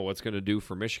overall. I don't know what's going to do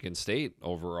for Michigan State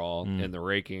overall in the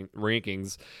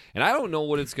rankings. And I don't know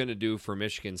what it's going to do for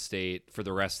Michigan State for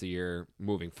the rest of the year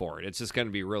moving forward. It's just going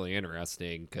to be really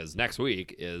interesting because next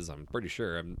week is, I'm pretty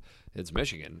sure, it's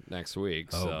Michigan next week.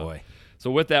 Oh, boy.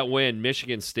 So with that win,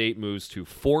 Michigan State moves to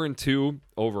 4-2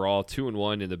 overall,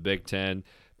 2-1 in the Big Ten.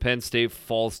 Penn State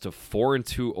falls to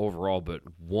 4-2 overall, but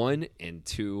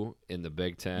 1-2 in the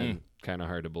Big Ten. Kind of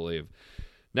hard to believe.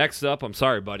 Next up, I'm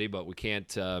sorry, buddy, but we can't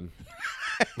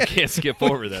skip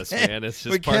over this, man. It's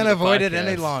just we part can't of the avoid podcast. it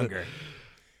any longer.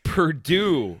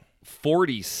 Purdue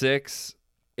 46,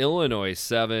 Illinois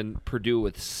 7. Purdue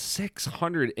with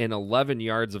 611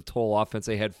 yards of total offense.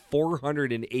 They had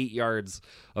 408 yards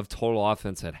of total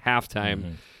offense at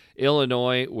halftime.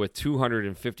 Illinois with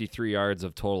 253 yards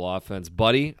of total offense.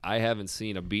 Buddy, I haven't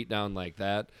seen a beatdown like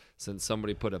that since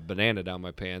somebody put a banana down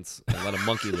my pants and let a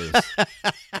monkey loose.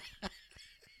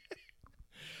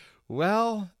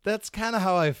 Well, that's kind of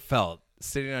how I felt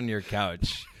sitting on your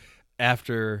couch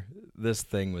after this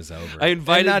thing was over. I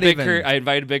invited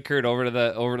Big Kurt over to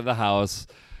the house.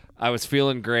 I was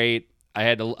feeling great.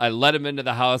 I let him into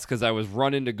the house because I was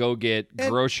running to go get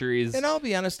groceries. And I'll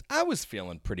be honest, I was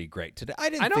feeling pretty great today.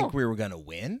 I didn't think we were going to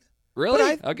win.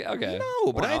 Really? Okay.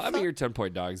 No, but I mean, you're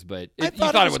 10-point dogs, but you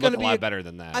thought thought it was would look a gonna lot be better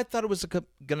than that. I thought it was going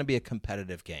to be a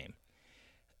competitive game.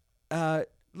 I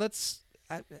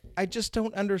just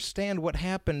don't understand what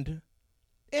happened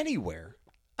anywhere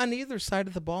on either side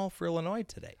of the ball for Illinois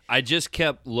today. I just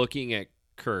kept looking at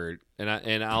Kurt, and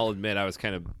I'll admit I was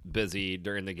kind of busy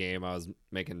during the game. I was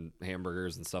making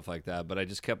hamburgers and stuff like that, but I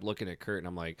just kept looking at Kurt, and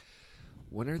I'm like,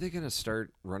 when are they going to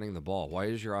start running the ball? Why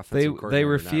is your offensive coordinator They not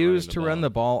refuse to running run the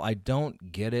ball. I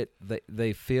don't get it.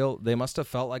 They must have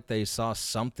felt like they saw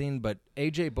something, but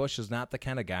A.J. Bush is not the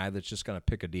kind of guy that's just going to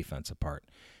pick a defense apart.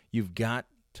 You've got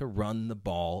to run the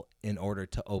ball in order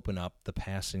to open up the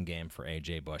passing game for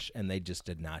A.J. Bush, and they just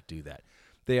did not do that.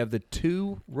 They have the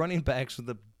two running backs with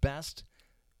the best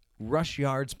rush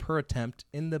yards per attempt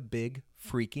in the Big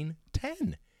freaking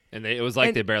Ten. And it was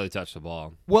like they barely touched the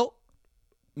ball. Well,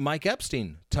 Mike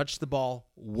Epstein touched the ball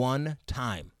one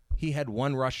time. He had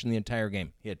one rush in the entire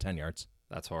game. He had 10 yards.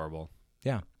 That's horrible.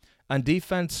 Yeah. On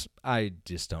defense, I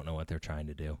just don't know what they're trying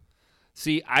to do.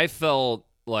 See, I felt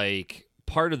like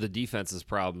part of the defense's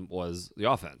problem was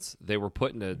the offense. They were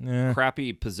put into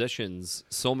crappy positions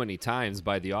so many times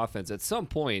by the offense. At some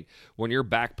point, when you're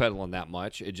backpedaling that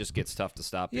much, it just gets tough to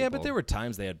stop people. Yeah, but there were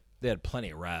times they had plenty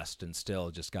of rest and still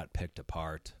just got picked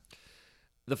apart.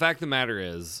 The fact of the matter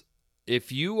is,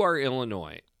 if you are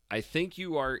Illinois, I think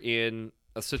you are in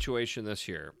a situation this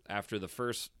year after the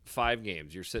first 5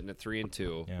 games. You're sitting at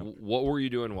 3-2. Yeah. What were you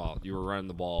doing well? You were running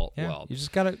the ball well. You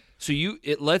just got to. So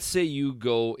let's say you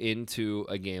go into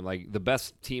a game like the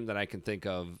best team that I can think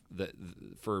of that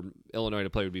for Illinois to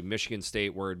play would be Michigan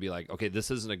State, where it'd be like, okay,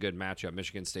 this isn't a good matchup.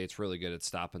 Michigan State's really good at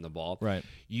stopping the ball. Right.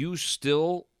 You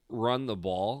still run the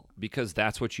ball because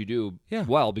that's what you do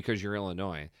well because you're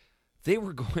Illinois. They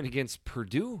were going against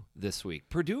Purdue this week.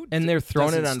 Purdue and they're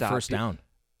throwing it on stop first down.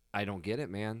 I don't get it,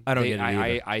 man. I don't get it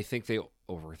either. I think they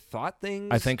overthought things.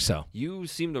 I think so. You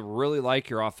seem to really like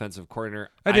your offensive coordinator.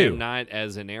 I do. am not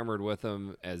as enamored with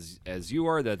him as you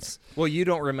are. Well, you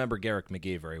don't remember Garrick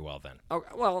McGee very well then. Oh,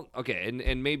 well, okay,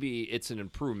 and maybe it's an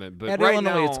improvement, but At right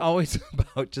Illinois, now it's always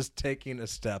about just taking a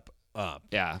step up.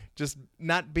 Yeah. Just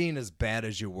not being as bad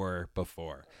as you were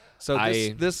before. So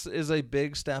this is a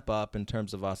big step up in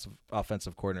terms of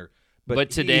offensive coordinator. But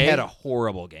today, he had a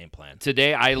horrible game plan.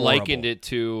 Today, I likened it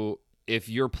to if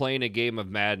you're playing a game of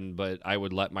Madden, but I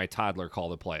would let my toddler call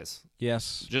the plays.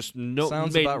 Yes. Just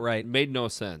sounds about right. Made no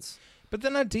sense. But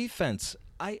then on defense,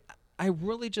 I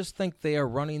really just think they are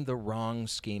running the wrong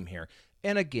scheme here.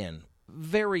 And again,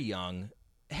 very young,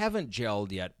 haven't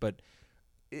gelled yet, but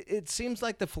it seems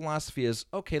like the philosophy is,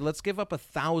 okay, let's give up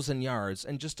 1,000 yards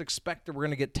and just expect that we're going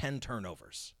to get 10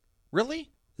 turnovers.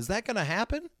 Really? Is that going to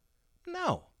happen?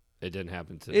 No. It didn't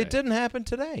happen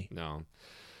today. No.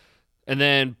 And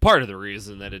then part of the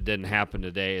reason that it didn't happen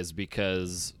today is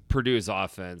because Purdue's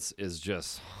offense is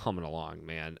just humming along,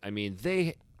 man. I mean,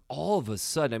 they all of a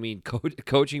sudden,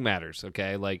 coaching matters,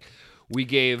 okay? Like, We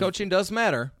gave Coaching does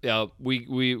matter. Yeah, we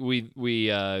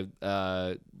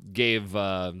gave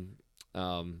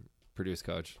Purdue's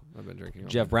coach. I've been drinking.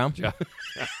 Jeff Brown. Jeff.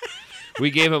 We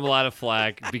gave him a lot of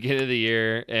flack beginning of the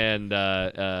year, and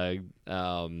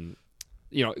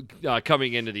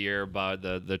coming into the year about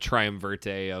the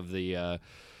triumvirate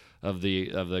of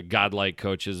the godlike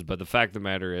coaches. But the fact of the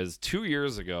matter is, 2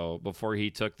 years ago, before he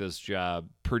took this job,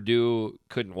 Purdue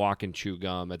couldn't walk and chew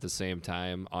gum at the same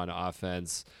time on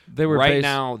offense.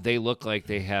 Now they look like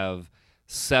they have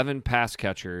 7 pass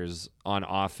catchers on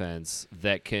offense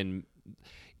that can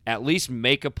at least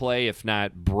make a play, if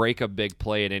not break a big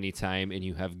play at any time, and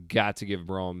you have got to give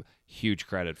Brome huge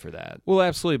credit for that. Well,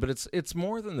 absolutely, but it's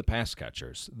more than the pass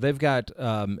catchers. They've got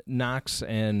Knox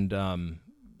and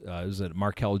is it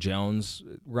Markel Jones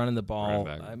running the ball?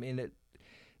 I mean,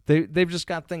 they've just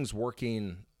got things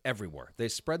working everywhere. They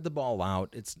spread the ball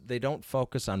out. They don't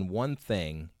focus on one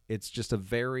thing. It's just a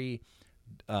very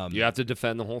you have to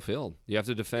defend the whole field. You have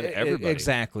to defend everybody.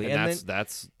 Exactly. And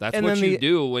that's what you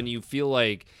do when you feel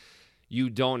like you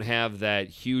don't have that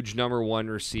huge number one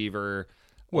receiver.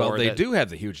 Well, they do have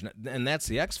the huge, and that's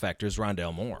the X factor is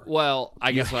Rondale Moore. Well,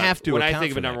 I guess when I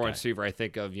think of a number one guy. receiver, I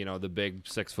think of the big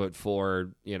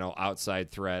 6'4",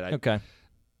 outside threat. Okay.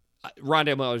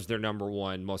 Rondale Moore is their number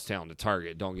one most talented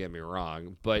target. Don't get me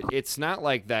wrong, but it's not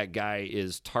like that guy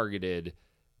is targeted,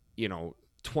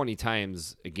 20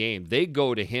 times a game. They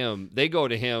go to him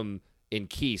in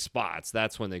key spots.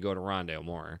 That's when they go to Rondale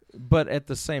Moore. But at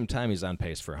the same time, he's on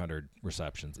pace for 100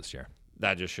 receptions this year.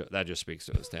 That just speaks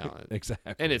to his talent.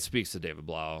 Exactly. And it speaks to David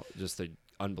Blau, just the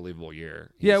unbelievable year.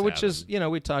 Which is,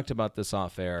 we talked about this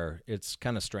off air. It's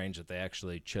kind of strange that they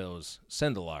actually chose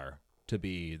Sindelar to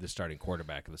be the starting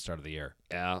quarterback at the start of the year.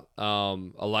 Yeah.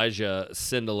 Elijah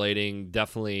scintillating,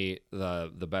 definitely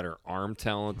the better arm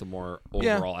talent, the more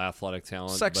overall athletic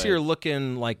talent. Sexier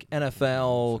looking like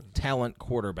NFL talent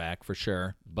quarterback for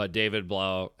sure. But David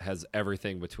Blau has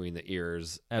everything between the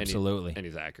ears. Absolutely. And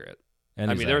he's accurate.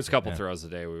 There was a couple throws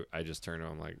today I just turned to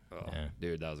him like,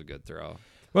 dude, that was a good throw.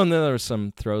 Well, and then there were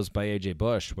some throws by A.J.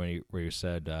 Bush where you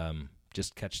said,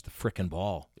 just catch the frickin'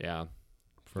 ball. Yeah.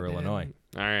 For Illinois.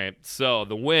 All right. So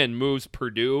the win moves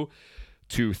Purdue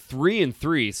to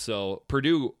 3-3. So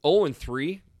Purdue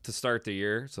 0-3 to start the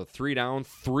year. So 3 down,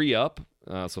 3 up.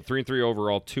 So 3-3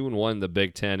 overall, 2-1 the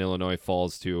Big Ten. Illinois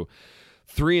falls to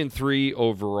 3-3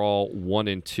 overall,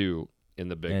 1-2 in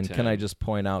the Big Ten. And can I just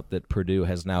point out that Purdue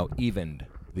has now evened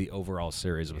the overall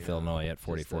series with Illinois at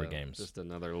 44 games. Just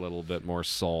another little bit more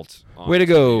salt. Way to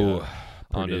go,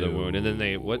 onto the wound. And then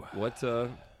they what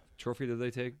trophy did they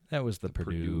take? That was the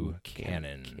Purdue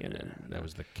Cannon. That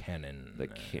was the Cannon. The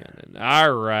Cannon.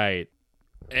 All right.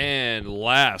 And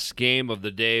last game of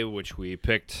the day, which we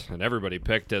picked and everybody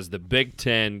picked as the Big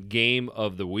Ten game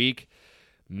of the week,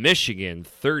 Michigan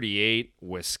 38,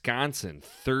 Wisconsin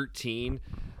 13.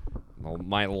 Well,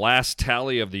 my last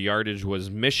tally of the yardage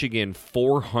was Michigan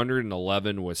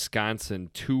 411, Wisconsin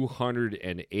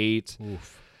 208.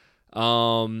 Oof.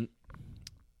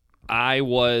 I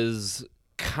was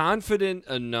confident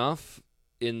enough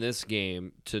in this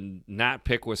game to not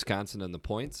pick Wisconsin in the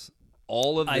points.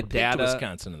 All of the data,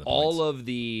 Wisconsin in the all points. of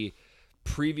the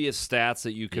previous stats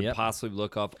that you could possibly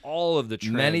look up, all of the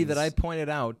trends. Many that I pointed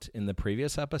out in the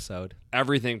previous episode.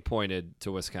 Everything pointed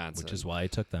to Wisconsin. Which is why I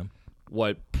took them.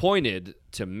 What pointed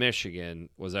to Michigan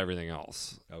was everything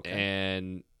else. Okay.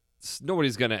 And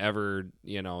nobody's going to ever,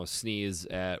 sneeze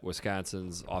at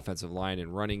Wisconsin's offensive line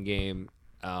and running game.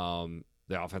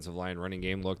 The offensive line running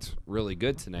game looked really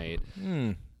good tonight.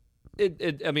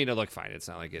 It looked fine. It's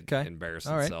not like it embarrassed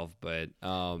itself, but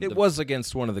it was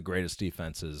against one of the greatest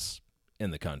defenses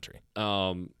in the country.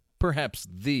 Perhaps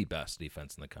the best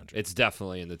defense in the country. It's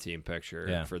definitely in the team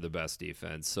picture for the best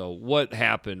defense. So what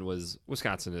happened was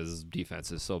Wisconsin's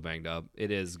defense is so banged up. It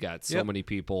has got so many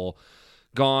people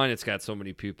gone. It's got so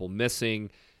many people missing.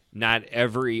 Not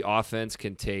every offense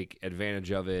can take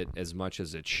advantage of it as much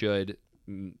as it should.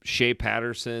 Shea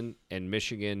Patterson and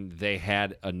Michigan, they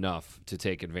had enough to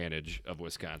take advantage of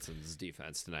Wisconsin's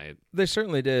defense tonight. They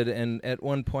certainly did, and at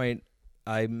one point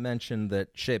I mentioned that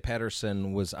Shea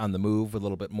Patterson was on the move a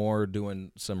little bit more,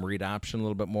 doing some read option a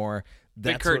little bit more.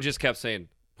 Big Kurt just kept saying,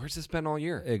 where's this been all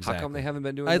year? Exactly. How come they haven't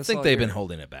been doing this this I think all they've year? been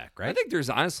holding it back, right? I think there's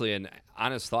honestly an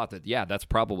honest thought that, that's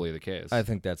probably the case. I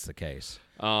think that's the case.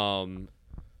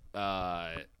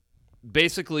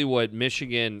 Basically what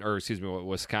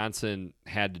Wisconsin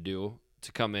had to do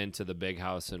to come into the big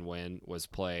house and win was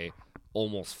play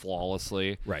almost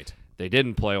flawlessly. Right. They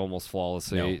didn't play almost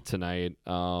flawlessly tonight.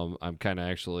 I'm kind of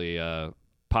actually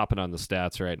popping on the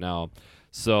stats right now.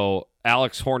 So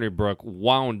Alex Hornibrook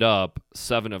wound up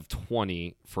 7 of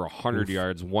 20 for 100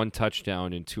 yards, 1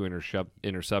 touchdown, and 2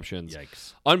 interceptions.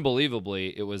 Yikes.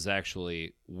 Unbelievably, it was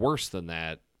actually worse than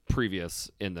that previous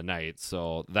in the night.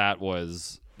 So that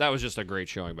was just a great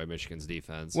showing by Michigan's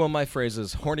defense. Well, my phrase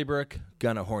is Hornibrook,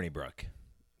 gonna Hornibrook.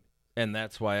 And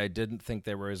that's why I didn't think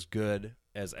they were as good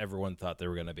as everyone thought they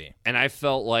were going to be. And I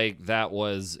felt like that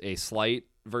was a slight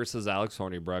versus Alex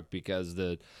Hornibrook because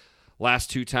the last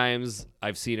 2 times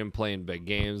I've seen him play in big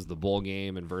games, the bowl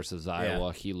game and versus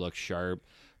Iowa, he looked sharp.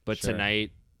 But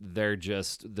tonight, they're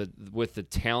just with the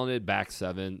talented back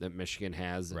seven that Michigan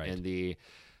has and the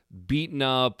beaten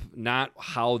up, not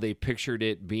how they pictured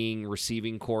it being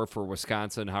receiving core for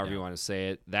Wisconsin, however you want to say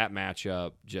it. That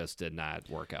matchup just did not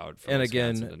work out for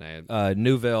Wisconsin tonight.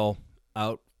 Newville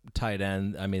out tight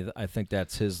end. I mean, I think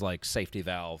that's his safety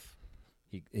valve.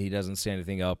 He doesn't see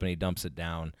anything open, he dumps it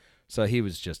down. So he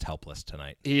was just helpless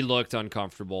tonight. He looked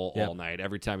uncomfortable all night.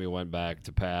 Every time he went back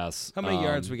to pass. How many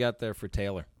yards we got there for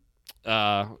Taylor?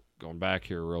 Going back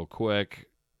here real quick.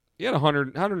 He had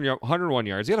 101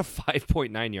 yards. He had a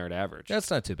 5.9 yard average.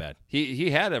 That's not too bad. He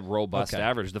had a robust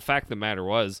average. The fact of the matter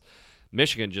was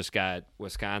Michigan just got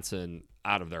Wisconsin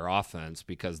out of their offense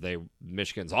because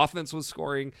Michigan's offense was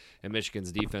scoring and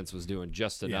Michigan's defense was doing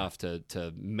just enough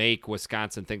to make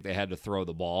Wisconsin think they had to throw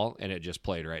the ball, and it just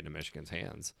played right into Michigan's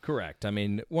hands. Correct. I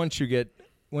mean, once you get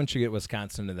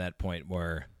Wisconsin to that point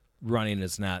where running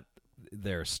is not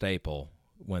their staple,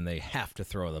 when they have to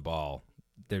throw the ball,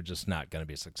 they're just not going to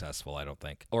be successful, I don't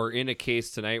think. Or in a case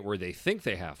tonight where they think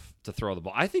they have to throw the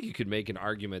ball, I think you could make an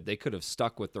argument they could have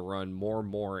stuck with the run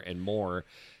more, and more.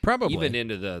 Probably. Even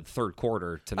into the third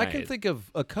quarter tonight. I can think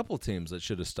of a couple teams that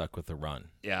should have stuck with the run.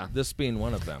 Yeah. This being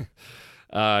one of them.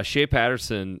 Shea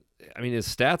Patterson, I mean, his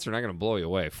stats are not going to blow you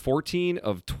away. 14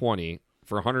 of 20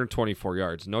 for 124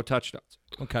 yards. No touchdowns.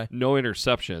 Okay. No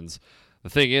interceptions. The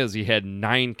thing is, he had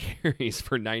 9 carries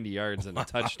for 90 yards and a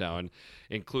touchdown,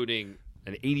 including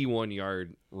an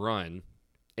 81-yard run.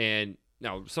 And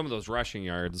now some of those rushing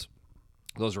yards,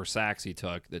 those were sacks he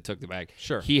took that took the back.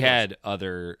 Sure. He had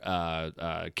other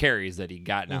carries that he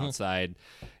gotten outside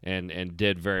and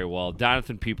did very well.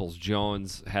 Donovan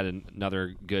Peoples-Jones had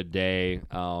another good day.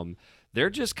 They're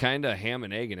just kind of ham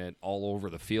and egging it all over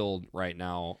the field right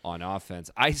now on offense.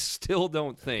 I still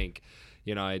don't think,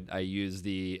 I used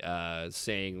the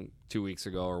saying 2 weeks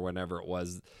ago or whenever it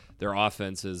was, their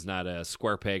offense is not a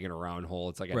square peg in a round hole.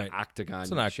 It's like an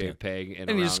octagon-shaped peg in a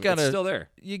round. You just gotta, it's still there.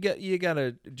 You got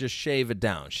to just shave it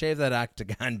down. Shave that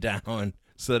octagon down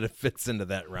so that it fits into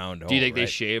that round hole. Do you think they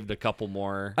shaved a couple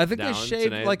more? I think they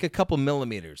shaved tonight? like a couple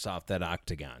millimeters off that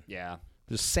octagon. Yeah.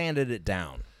 Just sanded it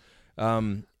down.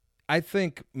 I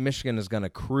think Michigan is going to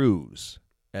cruise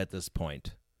at this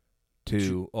point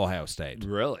to Ohio State.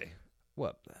 Really?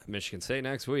 What? Michigan State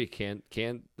next week.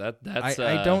 That's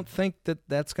I don't think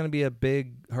that's going to be a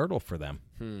big hurdle for them.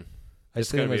 I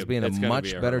see them as being a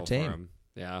much better team.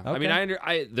 Yeah. Okay. I mean,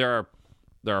 there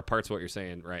are parts of what you're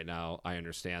saying right now. I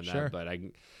understand that, but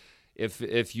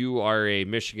if you are a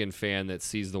Michigan fan that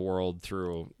sees the world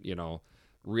through,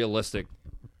 realistic,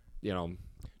 lens,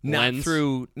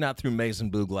 not through maize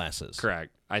and blue glasses.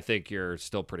 Correct. I think you're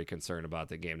still pretty concerned about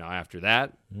the game. Now after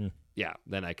that,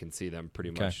 then I can see them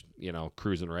pretty much,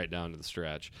 cruising right down to the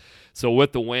stretch. So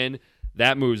with the win,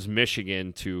 that moves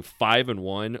Michigan to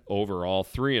 5-1 overall,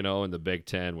 3-0 in the Big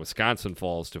Ten. Wisconsin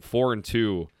falls to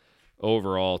 4-2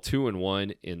 overall,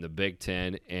 2-1 in the Big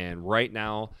Ten. And right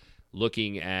now,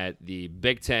 looking at the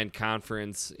Big Ten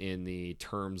Conference in the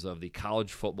terms of the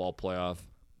college football playoff,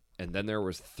 and then there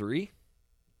was 3,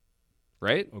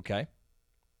 right? Okay.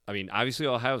 I mean, obviously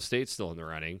Ohio State's still in the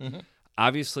running. Mm-hmm.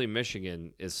 Obviously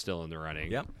Michigan is still in the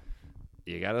running. Yep.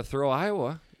 You got to throw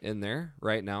Iowa in there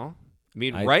right now. I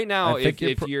mean, right now, if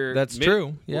you're that's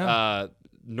true. Yeah.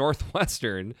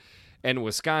 Northwestern and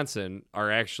Wisconsin are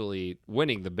actually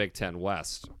winning the Big Ten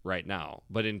West right now.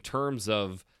 But in terms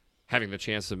of having the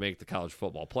chance to make the college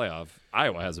football playoff,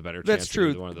 Iowa has a better chance. That's true.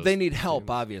 To be one of those they need help, teams.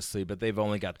 Obviously, but they've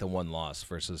only got the 1 loss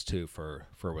versus 2 for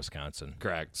Wisconsin.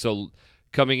 Correct. So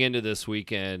coming into this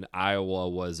weekend, Iowa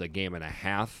was a game and a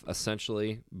half,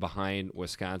 essentially, behind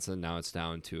Wisconsin. Now it's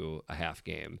down to a half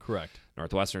game. Correct.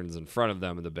 Northwestern's in front of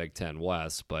them in the Big Ten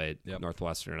West, but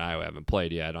Northwestern and Iowa haven't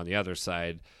played yet. On the other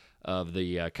side of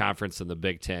the conference in the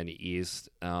Big Ten East,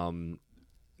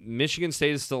 Michigan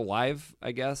State is still alive,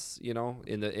 I guess,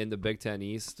 in the Big Ten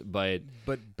East, but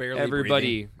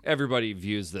barely. Everybody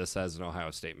views this as an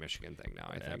Ohio State-Michigan thing now.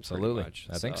 I think absolutely. Pretty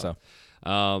much. I think so.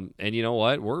 And you know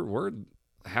what? We're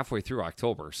halfway through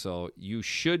October, so you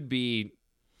should be,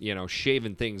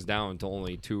 shaving things down to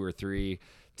only 2 or 3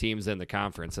 teams in the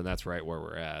conference, and that's right where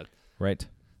we're at. Right.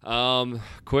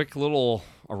 Quick little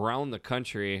around the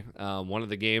country. One of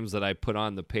the games that I put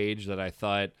on the page that I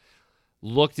thought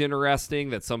looked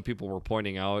interesting that some people were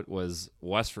pointing out was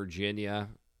West Virginia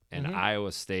and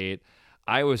Iowa State.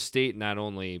 Iowa State not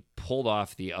only pulled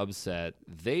off the upset,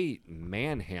 they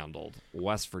manhandled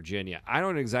West Virginia. I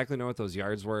don't exactly know what those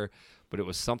yards were, but it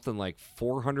was something like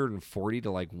 440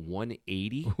 to like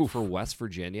 180 for West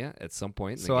Virginia at some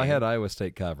point in the So game. I had Iowa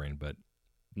State covering, but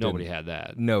Nobody had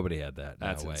that. Nobody had that.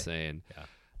 That's no way. insane. Yeah.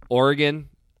 Oregon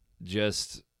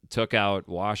just took out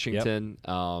Washington.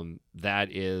 That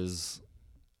is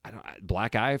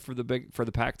black eye for the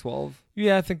Pac-12.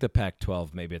 Yeah, I think the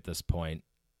Pac-12 maybe at this point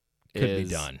could be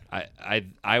done.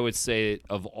 I would say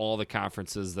of all the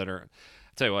conferences that are,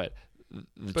 I'll tell you what,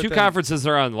 the But two then conferences that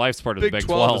are on the life's part of the Big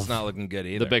 12 is not looking good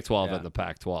either. The Big 12 Yeah. and the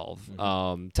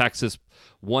Pac-12. Texas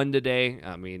won today.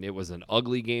 I mean, it was an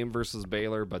ugly game versus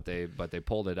Baylor, but they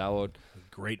pulled it out.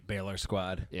 Great Baylor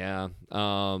squad. Yeah.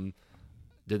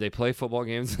 Did they play football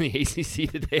games in the ACC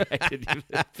today? I didn't even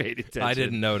pay attention. I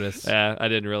didn't notice. Yeah, I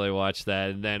didn't really watch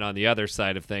that. And then on the other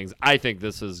side of things, I think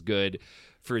this is good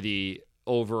for the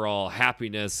overall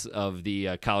happiness of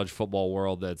the college football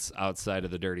world that's outside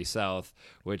of the dirty South,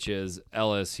 which is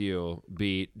LSU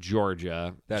beat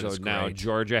Georgia. That so is now great.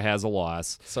 Georgia has a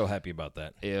loss. So happy about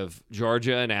that. If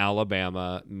Georgia and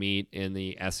Alabama meet in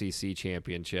the SEC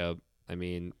championship, I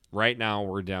mean, right now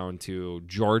we're down to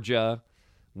Georgia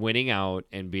winning out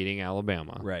and beating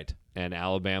Alabama. Right. And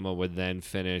Alabama would then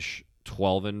finish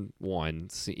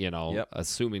 12-1, Yep.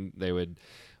 assuming they would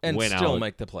And win still out.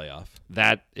 make the playoff.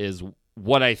 That is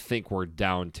what I think we're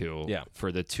down to Yeah.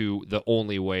 for the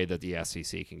only way that the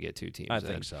SEC can get two teams I in.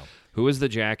 think so. Who is the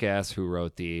jackass who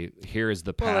wrote here is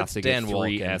the Well, path that's to get Dan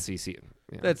three Wolken. SEC.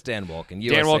 Yeah. That's Dan Wolken. Dan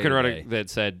USA Wolken wrote Today. that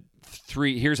said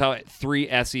here's how 3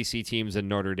 SEC teams in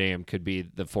Notre Dame could be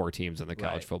the 4 teams in the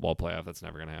college Right. football playoff. That's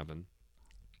never going to happen.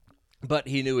 But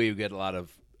he knew he would get a lot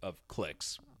of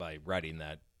clicks by writing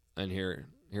that. And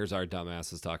here's our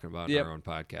dumbasses talking about Yep. our own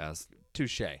podcast.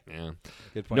 Touche. Yeah.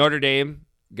 Good point. Notre Dame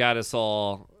got us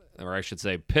all, or I should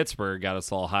say Pittsburgh got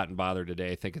us all hot and bothered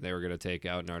today thinking they were going to take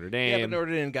out Notre Dame. Yeah, but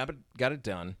Notre Dame got it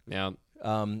done. Yeah.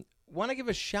 Want to give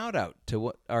a shout out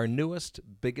to our newest,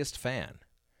 biggest fan,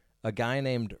 a guy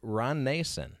named Ron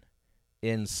Nason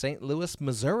in St. Louis,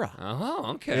 Missouri.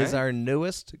 Oh, okay. Is our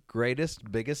newest,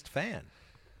 greatest, biggest fan.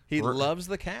 He loves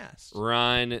the cast.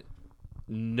 Ron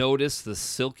noticed the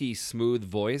silky smooth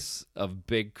voice of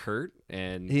Big Kurt,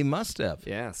 and He must have.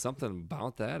 yeah, something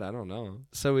about that. I don't know.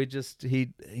 So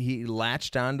he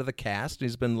latched onto the cast.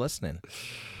 He's been listening.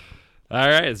 All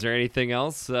right. Is there anything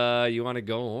else you want to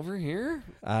go over here?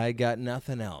 I got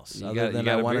nothing else You other than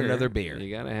I a want beer. another beer.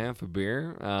 You got a half a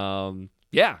beer.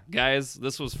 Yeah, guys,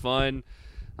 this was fun.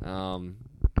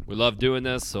 We love doing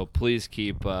this, so please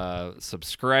keep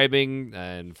subscribing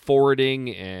and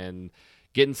forwarding and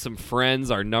getting some friends.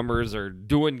 Our numbers are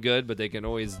doing good, but they can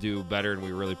always do better, and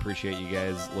we really appreciate you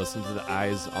guys listening to the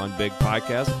Eyes on Big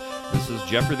podcast. This is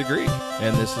Jeffrey the Greek.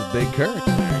 And this is Big Kurt. All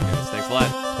right, guys, thanks a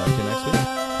lot.